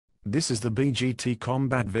This is the BGT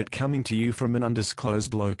Combat Vet coming to you from an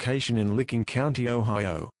undisclosed location in Licking County,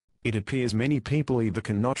 Ohio. It appears many people either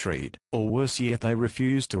cannot read, or worse yet they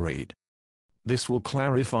refuse to read. This will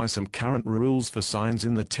clarify some current rules for signs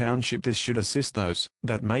in the township. This should assist those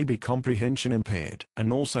that may be comprehension impaired,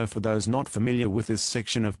 and also for those not familiar with this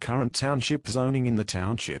section of current township zoning in the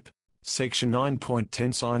township. Section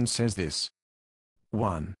 9.10 signs says this.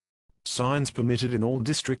 1. Signs permitted in all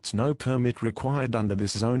districts. No permit required under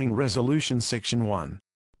this zoning resolution. Section 1.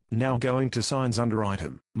 Now going to signs under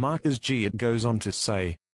item markers G, it goes on to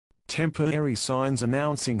say, temporary signs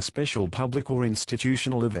announcing special public or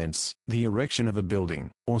institutional events, the erection of a building,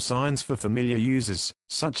 or signs for familiar users.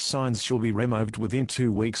 Such signs shall be removed within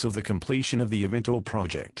 2 weeks of the completion of the event or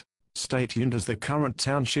project. Stay tuned as the current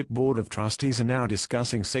Township Board of Trustees are now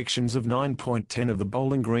discussing sections of 9.10 of the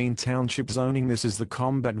Bowling Green Township zoning. This is the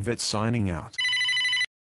Combat Vet signing out.